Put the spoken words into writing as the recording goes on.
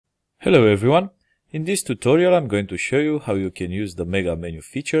Hello everyone! In this tutorial I'm going to show you how you can use the Mega Menu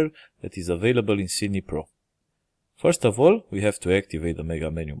feature that is available in Sydney Pro. First of all, we have to activate the Mega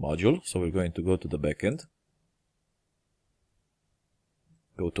Menu module, so we're going to go to the backend,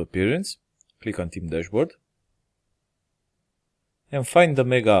 go to Appearance, click on Team Dashboard, and find the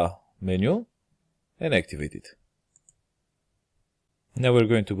Mega Menu and activate it. Now we're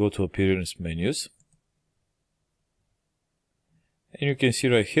going to go to Appearance Menus. And you can see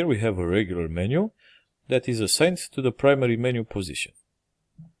right here we have a regular menu that is assigned to the primary menu position.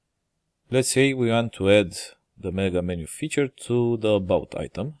 Let's say we want to add the Mega Menu feature to the About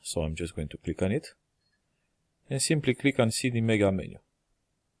item, so I'm just going to click on it and simply click on CD Mega Menu.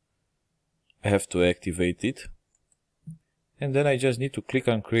 I have to activate it, and then I just need to click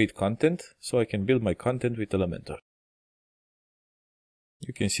on Create Content so I can build my content with Elementor.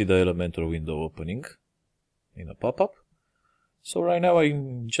 You can see the Elementor window opening in a pop-up. So right now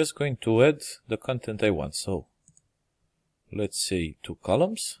I'm just going to add the content I want. So let's say 2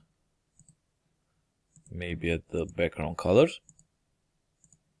 columns, maybe add the background color,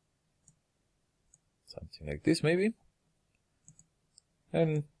 something like this maybe.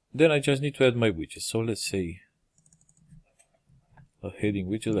 And then I just need to add my widgets. So let's say a heading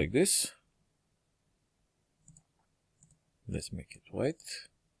widget like this. Let's make it white.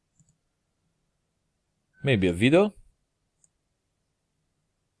 Maybe a video.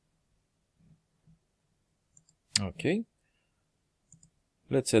 Okay,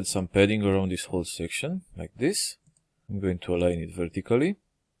 let's add some padding around this whole section, like this. I'm going to align it vertically.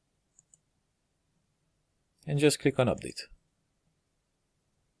 And just click on Update.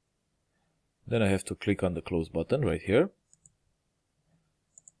 Then I have to click on the Close button right here.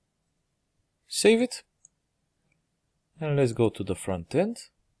 Save it. And let's go to the front end.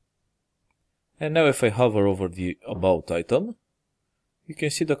 And now if I hover over the About item, you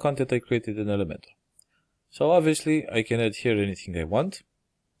can see the content I created in Elementor. So obviously I can add here anything I want,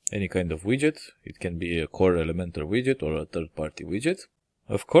 any kind of widget. It can be a core Elementor widget or a third-party widget.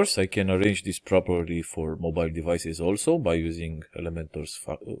 Of course, I can arrange this properly for mobile devices also by using Elementor's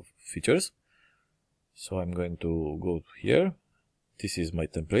features. So I'm going to go here. This is my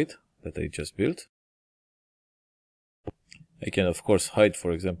template that I just built. I can of course hide,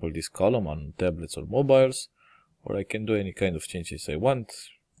 for example, this column on tablets or mobiles, or I can do any kind of changes I want.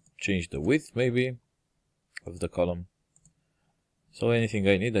 Change the width maybe of the column. So anything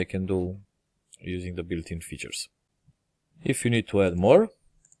I need I can do using the built-in features. If you need to add more,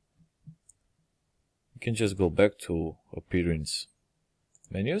 you can just go back to Appearance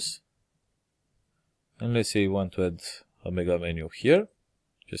Menus, and let's say you want to add a Mega Menu here.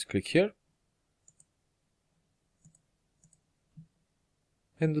 Just click here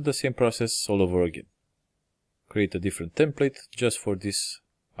and do the same process all over again. Create a different template just for this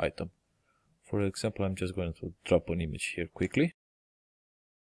item. For example, I'm just going to drop an image here quickly.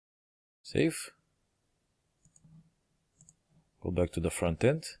 Save. Go back to the front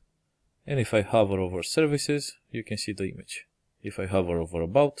end. And if I hover over Services, you can see the image. If I hover over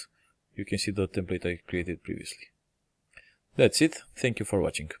About, you can see the template I created previously. That's it. Thank you for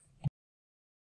watching.